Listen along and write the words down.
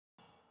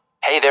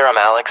Hey there, I'm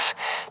Alex.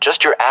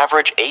 Just your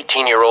average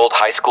 18-year-old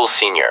high school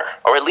senior,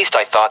 or at least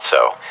I thought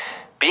so.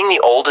 Being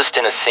the oldest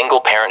in a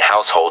single-parent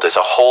household is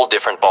a whole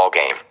different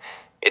ballgame.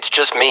 It's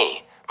just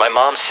me, my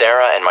mom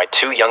Sarah, and my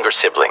two younger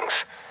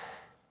siblings.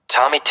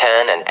 Tommy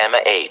 10 and Emma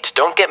 8.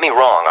 Don't get me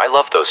wrong, I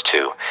love those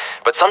two,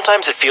 but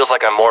sometimes it feels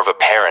like I'm more of a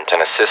parent and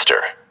a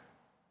sister.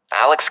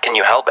 Alex, can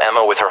you help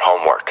Emma with her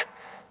homework?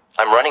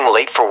 I'm running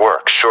late for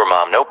work. Sure,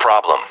 Mom, no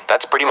problem.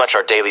 That's pretty much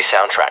our daily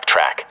soundtrack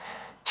track.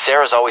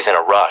 Sarah's always in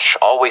a rush,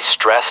 always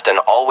stressed, and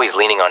always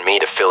leaning on me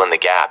to fill in the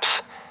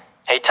gaps.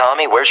 Hey,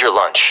 Tommy, where's your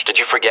lunch? Did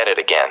you forget it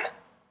again?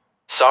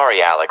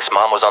 Sorry, Alex,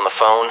 Mom was on the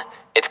phone.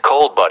 It's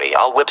cold, buddy.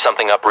 I'll whip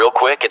something up real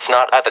quick. It's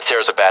not that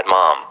Sarah's a bad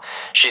mom.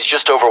 She's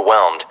just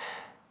overwhelmed.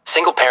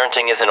 Single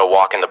parenting isn't a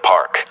walk in the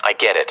park. I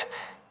get it.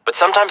 But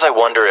sometimes I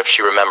wonder if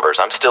she remembers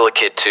I'm still a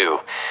kid too.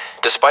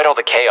 Despite all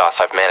the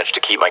chaos, I've managed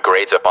to keep my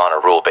grades up on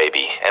a rule,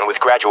 baby. And with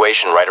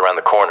graduation right around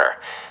the corner,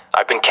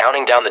 I've been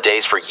counting down the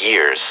days for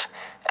years.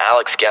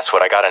 Alex, guess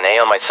what? I got an A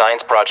on my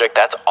science project.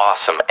 That's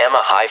awesome. Emma,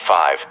 high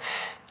five.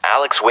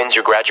 Alex wins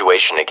your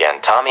graduation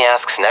again. Tommy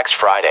asks next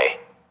Friday.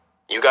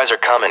 You guys are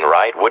coming,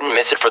 right? Wouldn't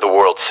miss it for the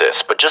world,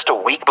 sis. But just a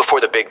week before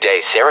the big day,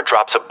 Sarah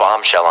drops a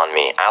bombshell on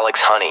me.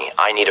 Alex, honey,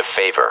 I need a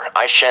favor.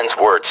 I Shen's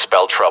words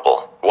spell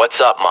trouble. What's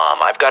up, Mom?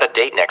 I've got a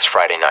date next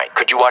Friday night.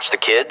 Could you watch the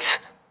kids?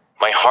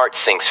 My heart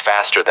sinks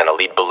faster than a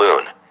lead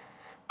balloon.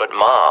 But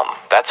Mom,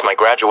 that's my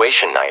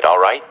graduation night, all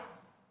right?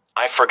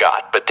 I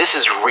forgot, but this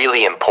is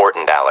really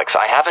important, Alex.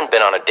 I haven't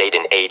been on a date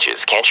in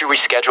ages. Can't you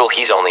reschedule?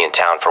 He's only in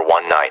town for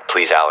one night.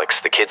 Please,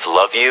 Alex. The kids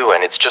love you,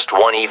 and it's just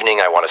one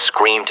evening I want to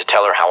scream to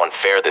tell her how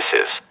unfair this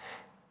is.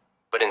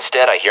 But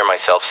instead, I hear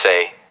myself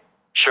say,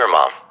 Sure,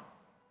 Mom.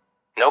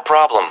 No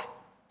problem.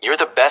 You're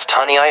the best,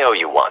 honey. I owe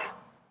you one.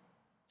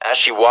 As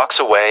she walks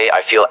away,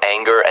 I feel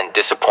anger and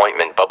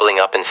disappointment bubbling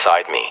up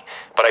inside me,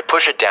 but I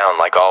push it down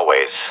like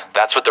always.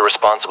 That's what the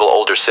responsible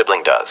older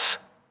sibling does.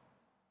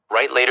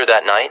 Right later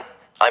that night,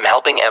 I'm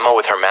helping Emma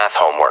with her math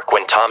homework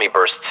when Tommy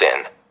bursts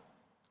in.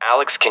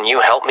 Alex, can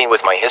you help me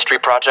with my history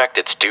project?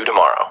 It's due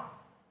tomorrow.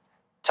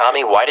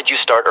 Tommy, why did you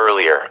start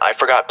earlier? I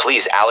forgot,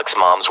 please. Alex,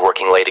 Mom's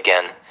working late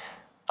again.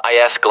 I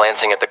ask,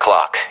 glancing at the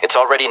clock. It's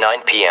already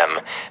 9 p.m.,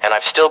 and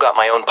I've still got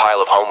my own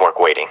pile of homework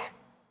waiting.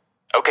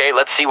 Okay,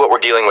 let's see what we're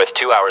dealing with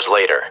 2 hours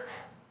later.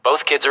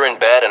 Both kids are in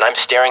bed, and I'm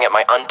staring at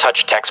my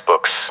untouched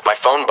textbooks. My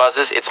phone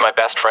buzzes. It's my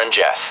best friend,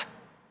 Jess.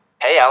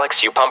 Hey,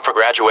 Alex, you pumped for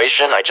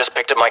graduation? I just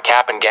picked up my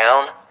cap and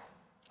gown.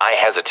 I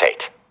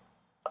hesitate,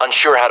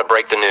 unsure how to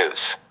break the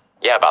news.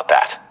 Yeah, about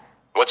that.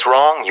 What's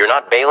wrong? You're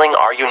not bailing,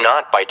 are you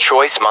not? By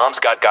choice, Mom's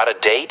got a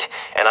date,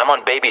 and I'm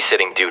on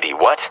babysitting duty.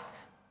 What?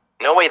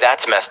 No way,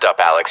 that's messed up,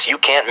 Alex. You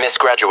can't miss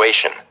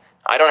graduation.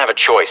 I don't have a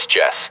choice,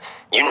 Jess.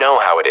 You know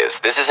how it is.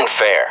 This isn't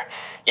fair.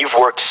 You've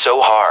worked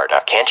so hard.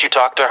 Can't you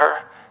talk to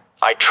her?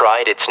 I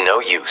tried. It's no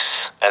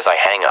use. As I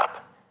hang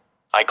up,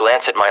 I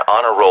glance at my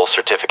honor roll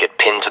certificate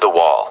pinned to the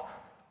wall.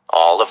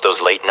 All of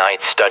those late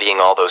nights studying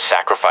all those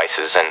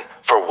sacrifices, and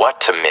for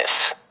what to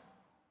miss?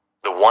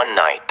 The one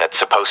night that's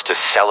supposed to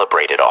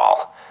celebrate it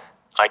all.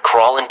 I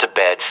crawl into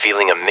bed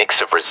feeling a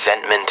mix of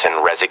resentment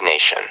and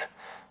resignation.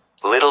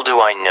 Little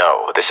do I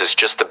know, this is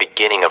just the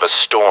beginning of a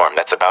storm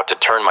that's about to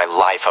turn my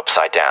life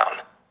upside down.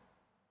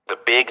 The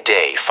big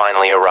day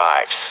finally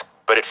arrives,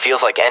 but it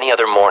feels like any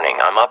other morning.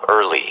 I'm up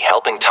early,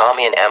 helping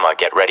Tommy and Emma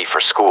get ready for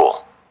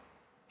school.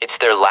 It's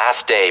their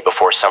last day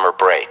before summer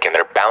break, and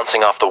they're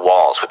bouncing off the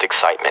walls with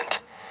excitement.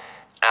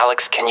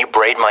 Alex, can you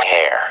braid my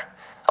hair?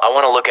 I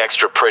want to look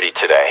extra pretty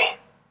today.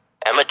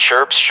 Emma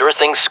chirps, sure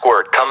thing,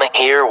 squirt. Come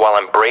here while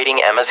I'm braiding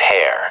Emma's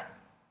hair.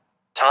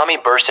 Tommy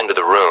bursts into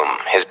the room,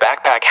 his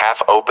backpack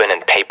half open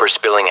and paper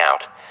spilling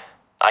out.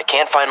 I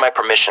can't find my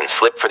permission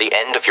slip for the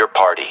end of your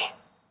party.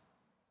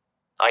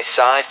 I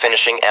sigh,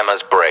 finishing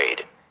Emma's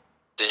braid.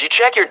 Did you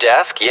check your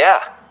desk?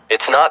 Yeah,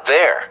 it's not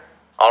there.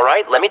 All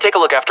right, let me take a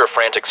look. After a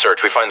frantic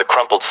search, we find the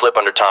crumpled slip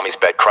under Tommy's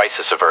bed.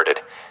 Crisis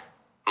averted.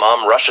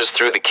 Mom rushes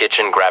through the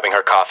kitchen, grabbing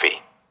her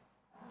coffee.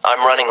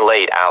 I'm running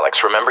late,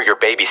 Alex. Remember, you're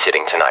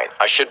babysitting tonight.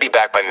 I should be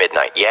back by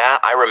midnight. Yeah,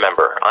 I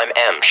remember. I'm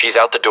M. She's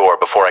out the door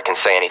before I can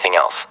say anything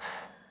else.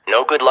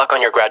 No good luck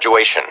on your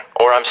graduation,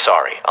 or I'm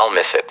sorry, I'll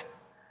miss it.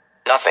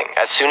 Nothing.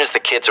 As soon as the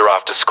kids are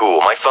off to school,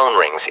 my phone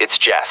rings. It's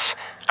Jess.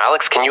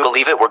 Alex, can you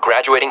believe it? We're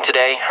graduating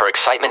today. Her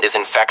excitement is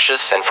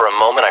infectious, and for a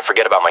moment I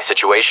forget about my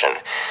situation.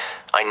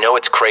 I know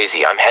it's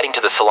crazy. I'm heading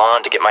to the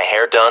salon to get my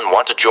hair done,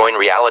 want to join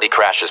Reality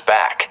Crash's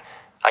back.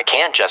 I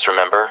can't, Jess,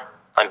 remember?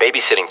 I'm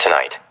babysitting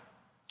tonight.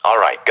 All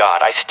right,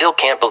 God, I still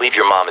can't believe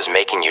your mom is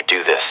making you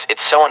do this.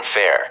 It's so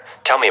unfair.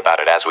 Tell me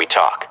about it as we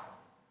talk.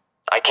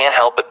 I can't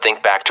help but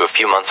think back to a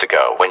few months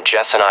ago when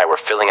Jess and I were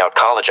filling out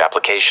college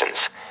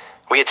applications.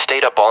 We had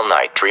stayed up all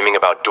night dreaming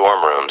about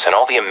dorm rooms and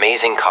all the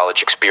amazing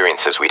college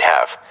experiences we'd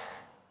have.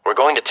 We're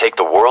going to take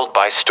the world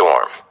by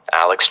storm,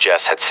 Alex,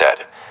 Jess had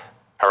said,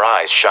 her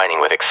eyes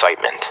shining with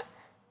excitement.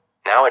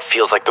 Now it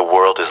feels like the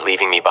world is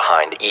leaving me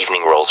behind.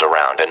 Evening rolls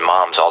around and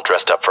Mom's all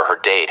dressed up for her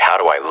date. How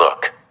do I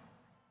look?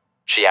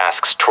 She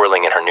asks,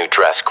 twirling in her new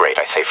dress. Great,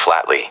 I say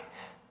flatly.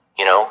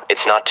 You know,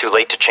 it's not too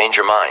late to change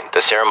your mind.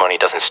 The ceremony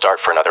doesn't start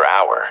for another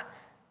hour.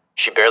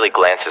 She barely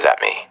glances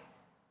at me.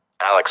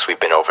 Alex, we've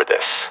been over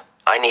this.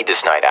 I need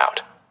this night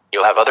out.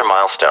 You'll have other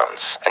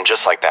milestones, and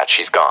just like that,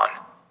 she's gone.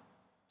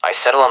 I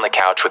settle on the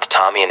couch with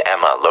Tommy and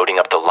Emma loading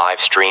up the live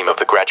stream of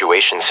the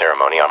graduation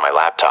ceremony on my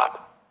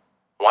laptop.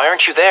 Why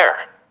aren't you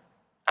there?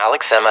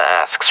 Alex, Emma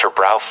asks, her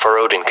brow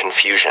furrowed in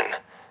confusion.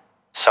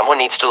 Someone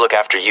needs to look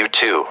after you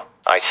too,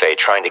 I say,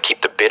 trying to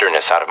keep the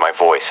bitterness out of my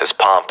voice as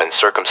Pomp and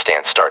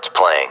Circumstance starts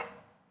playing.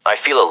 I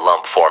feel a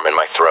lump form in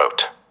my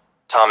throat.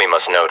 Tommy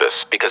must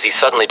notice, because he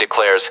suddenly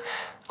declares,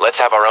 let's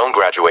have our own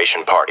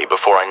graduation party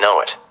before I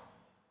know it.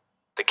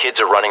 The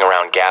kids are running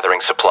around gathering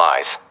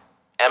supplies.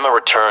 Emma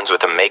returns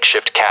with a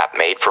makeshift cap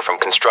made from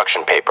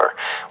construction paper,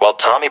 while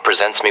Tommy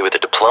presents me with a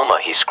diploma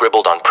he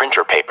scribbled on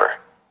printer paper.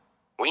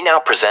 We now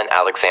present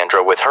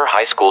Alexandra with her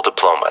high school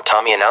diploma,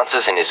 Tommy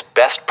announces in his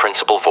best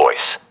principal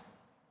voice.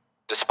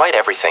 Despite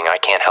everything, I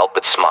can't help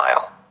but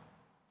smile.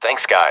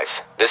 Thanks,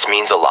 guys. This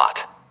means a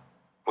lot.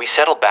 We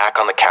settle back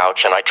on the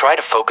couch and I try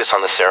to focus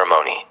on the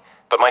ceremony,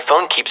 but my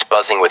phone keeps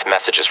buzzing with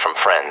messages from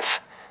friends.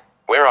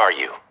 Where are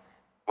you?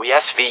 We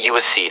SV you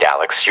a seat,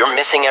 Alex. You're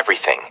missing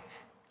everything.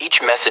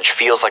 Each message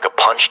feels like a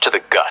punch to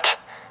the gut.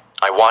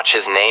 I watch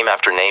as name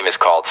after name is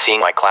called, seeing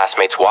my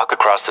classmates walk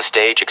across the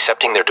stage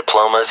accepting their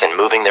diplomas and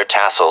moving their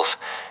tassels.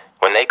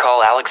 When they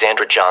call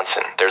Alexandra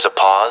Johnson, there's a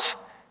pause.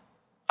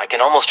 I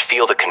can almost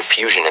feel the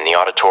confusion in the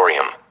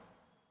auditorium.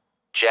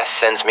 Jess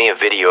sends me a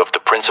video of the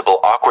principal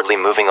awkwardly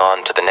moving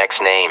on to the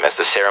next name as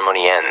the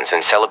ceremony ends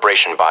in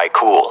celebration by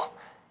Cool.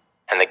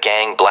 And the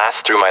gang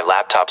blasts through my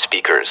laptop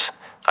speakers.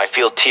 I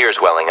feel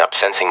tears welling up,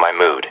 sensing my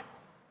mood.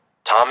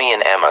 Tommy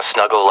and Emma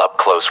snuggle up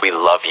close. We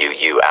love you,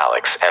 you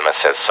Alex, Emma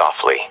says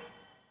softly.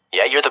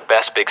 Yeah, you're the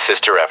best big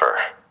sister ever,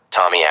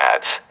 Tommy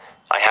adds.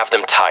 I have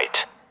them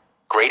tight,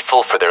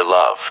 grateful for their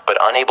love, but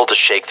unable to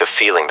shake the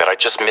feeling that I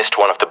just missed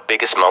one of the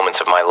biggest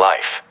moments of my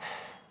life.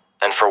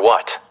 And for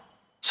what?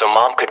 So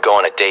Mom could go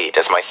on a date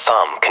as my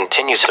thumb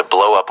continues to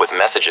blow up with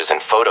messages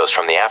and photos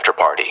from the after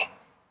party.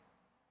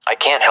 I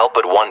can't help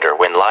but wonder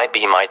when it'll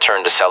be my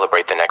turn to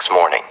celebrate the next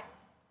morning.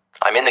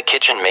 I'm in the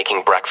kitchen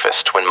making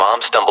breakfast when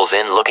Mom stumbles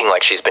in looking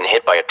like she's been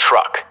hit by a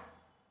truck.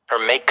 Her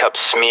makeup's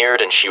smeared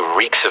and she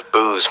reeks of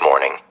booze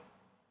morning.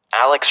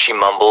 Alex, she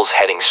mumbles,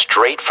 heading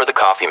straight for the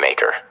coffee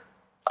maker.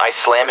 I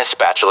slam his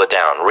spatula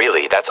down.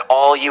 Really, that's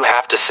all you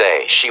have to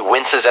say. She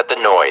winces at the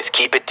noise.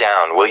 Keep it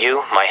down, will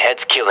you? My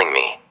head's killing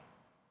me.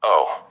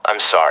 Oh, I'm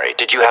sorry.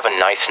 Did you have a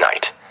nice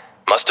night?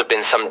 Must have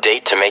been some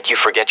date to make you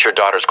forget your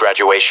daughter's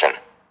graduation.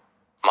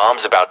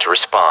 Mom's about to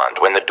respond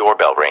when the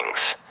doorbell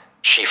rings.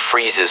 She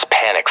freezes,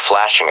 panic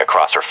flashing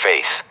across her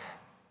face.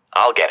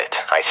 I'll get it,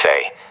 I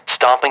say.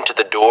 Stomping to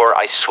the door,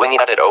 I swing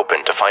it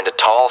open to find a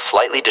tall,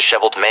 slightly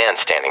disheveled man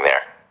standing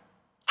there.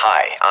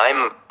 Hi,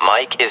 I'm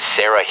Mike. Is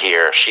Sarah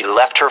here? She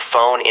left her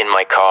phone in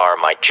my car.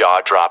 My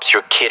jaw drops.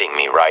 You're kidding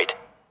me, right?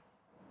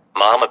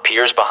 Mom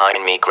appears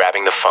behind me,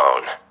 grabbing the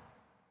phone.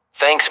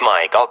 Thanks,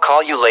 Mike. I'll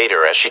call you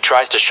later. As she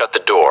tries to shut the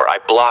door, I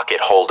block it.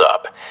 Hold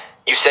up.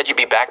 You said you'd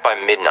be back by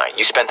midnight.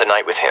 You spent the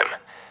night with him.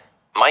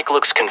 Mike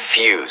looks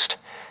confused.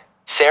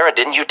 Sarah,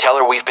 didn't you tell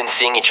her we've been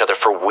seeing each other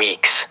for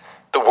weeks?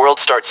 The world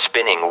starts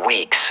spinning.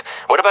 Weeks.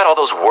 What about all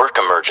those work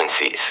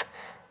emergencies?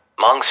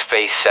 Mung's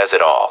face says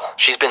it all.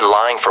 She's been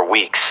lying for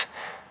weeks.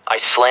 I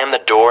slam the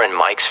door in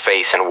Mike's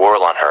face and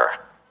whirl on her.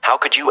 How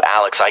could you,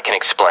 Alex? I can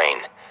explain.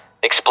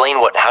 Explain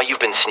what? How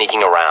you've been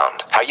sneaking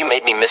around. How you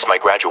made me miss my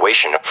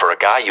graduation for a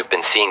guy you've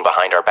been seeing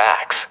behind our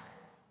backs.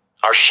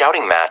 Our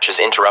shouting match is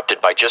interrupted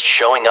by just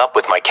showing up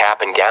with my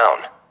cap and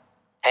gown.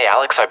 Hey,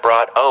 Alex, I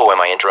brought... Oh, am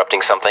I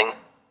interrupting something?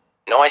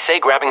 No, I say,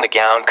 grabbing the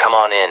gown. Come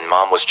on in.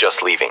 Mom was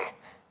just leaving.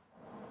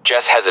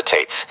 Jess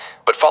hesitates,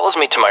 but follows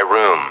me to my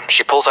room.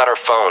 She pulls out her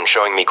phone,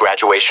 showing me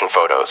graduation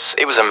photos.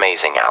 It was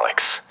amazing,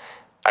 Alex.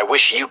 I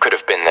wish you could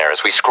have been there.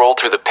 As we scroll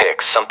through the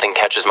pics, something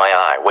catches my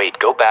eye. Wait,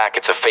 go back.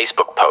 It's a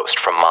Facebook post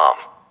from Mom.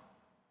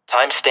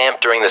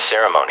 Time-stamped during the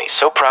ceremony.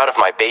 So proud of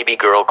my baby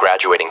girl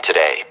graduating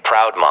today.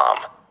 Proud Mom.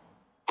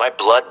 My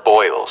blood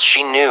boils.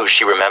 She knew,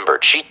 she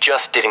remembered. She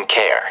just didn't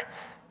care.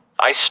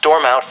 I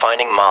storm out,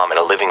 finding Mom in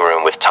a living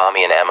room with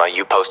Tommy and Emma.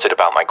 You posted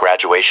about my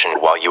graduation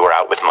while you were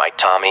out with Mike.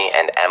 Tommy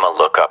and Emma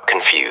look up,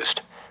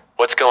 confused.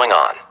 What's going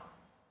on?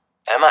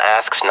 Emma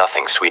asks.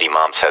 Nothing, sweetie,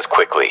 Mom says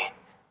quickly.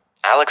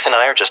 Alex and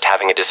I are just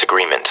having a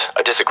disagreement.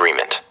 A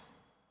disagreement.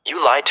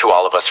 You lied to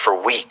all of us for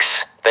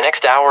weeks. The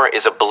next hour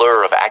is a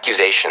blur of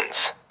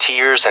accusations,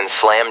 tears, and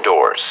slammed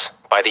doors.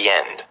 By the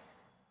end,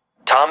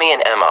 Tommy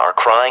and Emma are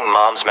crying.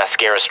 Mom's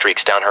mascara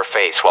streaks down her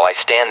face while I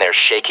stand there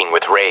shaking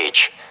with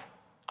rage.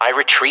 I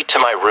retreat to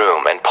my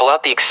room and pull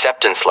out the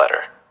acceptance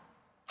letter.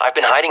 I've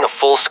been hiding a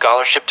full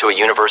scholarship to a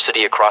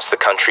university across the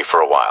country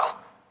for a while.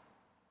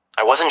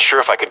 I wasn't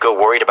sure if I could go,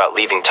 worried about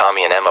leaving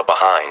Tommy and Emma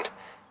behind.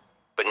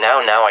 But now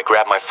I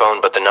grab my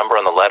phone, but the number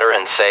on the letter,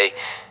 and say,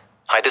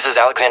 Hi, this is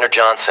Alexandra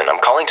Johnson.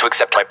 I'm calling to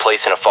accept my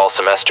place in a fall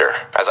semester.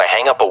 As I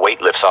hang up, a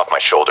weight lifts off my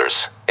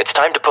shoulders. It's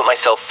time to put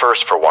myself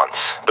first for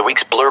once. The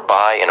weeks blur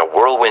by in a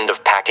whirlwind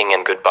of packing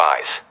and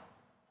goodbyes.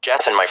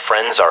 Jess and my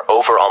friends are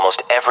over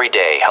almost every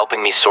day,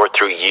 helping me sort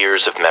through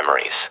years of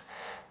memories.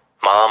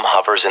 Mom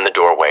hovers in the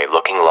doorway,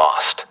 looking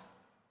lost.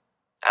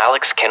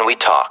 Alex, can we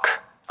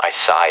talk? I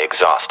sigh,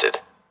 exhausted.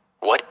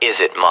 What is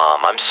it,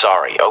 Mom? I'm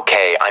sorry.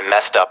 Okay, I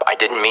messed up. I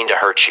didn't mean to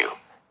hurt you.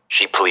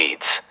 She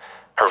pleads.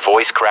 Her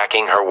voice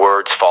cracking, her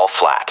words fall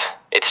flat.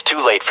 It's too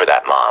late for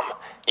that, Mom.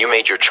 You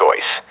made your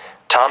choice.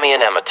 Tommy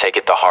and Emma take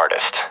it the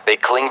hardest. They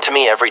cling to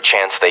me every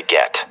chance they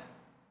get.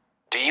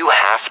 Do you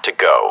have to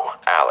go,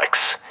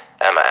 Alex?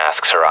 Emma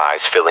asks, her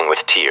eyes filling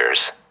with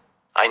tears.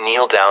 I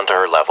kneel down to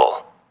her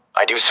level.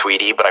 I do,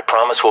 sweetie, but I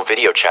promise we'll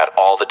video chat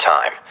all the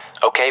time.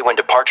 Okay, when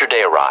departure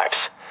day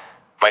arrives.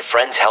 My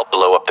friends help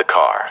blow up the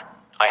car.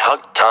 I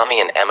hug Tommy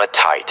and Emma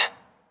tight.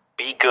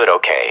 Be good,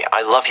 okay?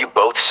 I love you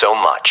both so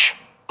much.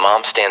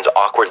 Mom stands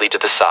awkwardly to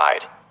the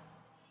side.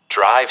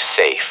 Drive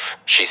safe,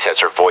 she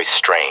says, her voice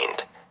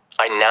strained.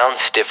 I noun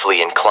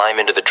stiffly and climb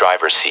into the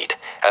driver's seat.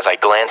 As I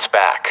glance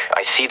back,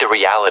 I see the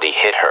reality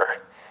hit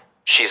her.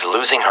 She's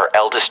losing her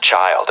eldest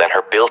child and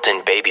her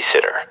built-in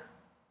babysitter.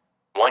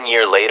 1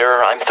 year later,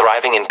 I'm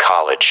thriving in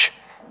college.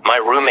 My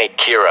roommate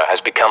Kira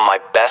has become my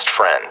best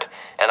friend,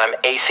 and I'm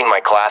acing my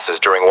classes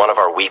during one of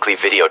our weekly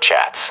video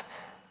chats.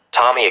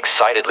 Tommy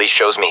excitedly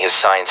shows me his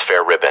science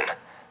fair ribbon.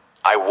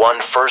 I won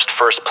first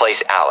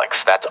place,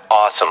 Alex. That's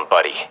awesome,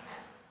 buddy.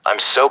 I'm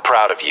so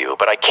proud of you,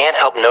 but I can't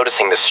help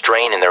noticing the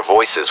strain in their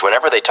voices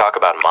whenever they talk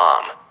about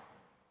Mom.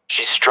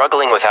 She's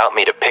struggling without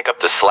me to pick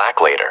up the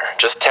slack later.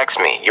 Just text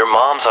me, your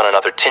mom's on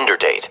another Tinder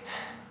date.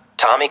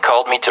 Tommy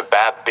called me to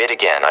bab bit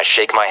again. I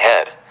shake my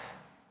head.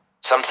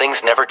 Some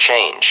things never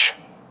change.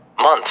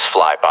 Months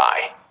fly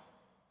by.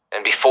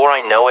 And before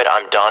I know it,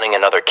 I'm donning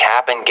another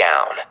cap and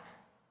gown.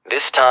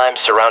 This time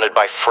surrounded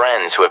by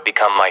friends who have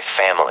become my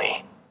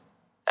family.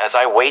 As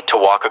I wait to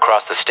walk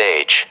across the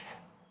stage,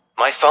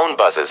 my phone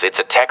buzzes. It's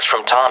a text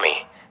from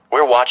Tommy.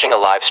 We're watching a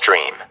live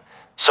stream.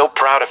 So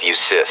proud of you,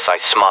 sis, I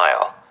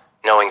smile,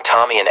 knowing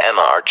Tommy and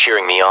Emma are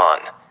cheering me on.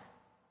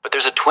 But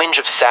there's a twinge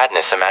of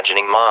sadness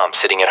imagining Mom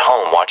sitting at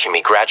home watching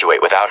me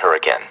graduate without her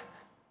again.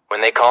 When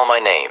they call my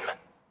name,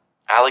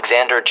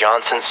 Alexander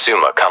Johnson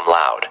Summa cum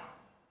laude.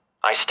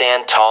 I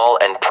stand tall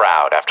and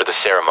proud after the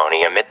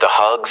ceremony amid the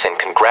hugs and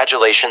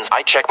congratulations.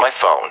 I check my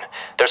phone.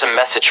 There's a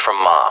message from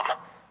Mom.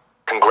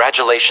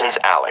 Congratulations,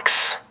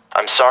 Alex.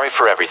 I'm sorry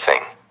for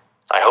everything.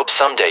 I hope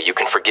someday you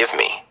can forgive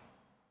me.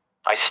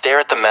 I stare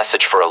at the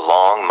message for a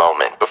long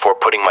moment before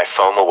putting my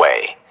phone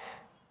away.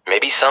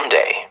 Maybe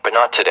someday, but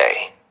not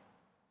today.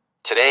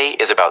 Today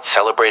is about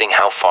celebrating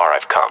how far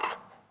I've come,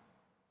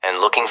 and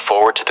looking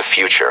forward to the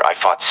future I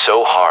fought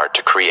so hard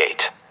to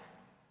create.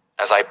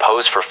 As I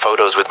pose for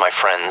photos with my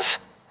friends,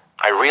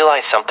 I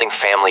realize something: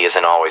 family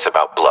isn't always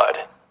about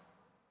blood.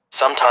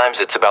 Sometimes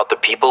it's about the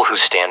people who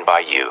stand by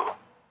you,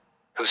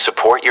 who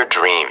support your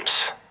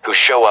dreams, who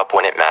show up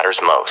when it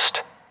matters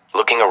most.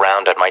 Looking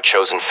around at my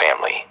chosen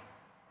family,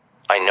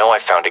 I know I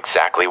found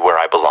exactly where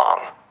I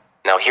belong.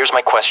 Now here's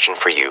my question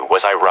for you.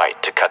 Was I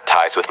right to cut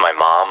ties with my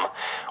mom,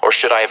 or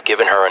should I have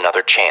given her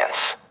another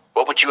chance?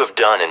 What would you have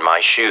done in my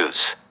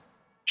shoes?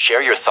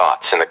 Share your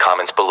thoughts in the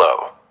comments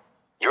below.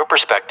 Your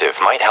perspective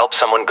might help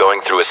someone going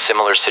through a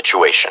similar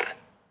situation.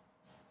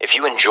 If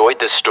you enjoyed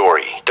this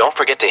story, don't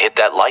forget to hit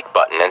that like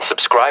button and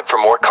subscribe for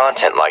more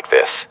content like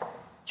this.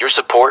 Your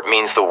support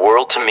means the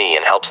world to me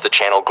and helps the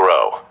channel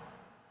grow.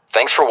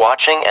 Thanks for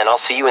watching, and I'll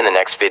see you in the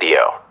next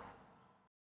video.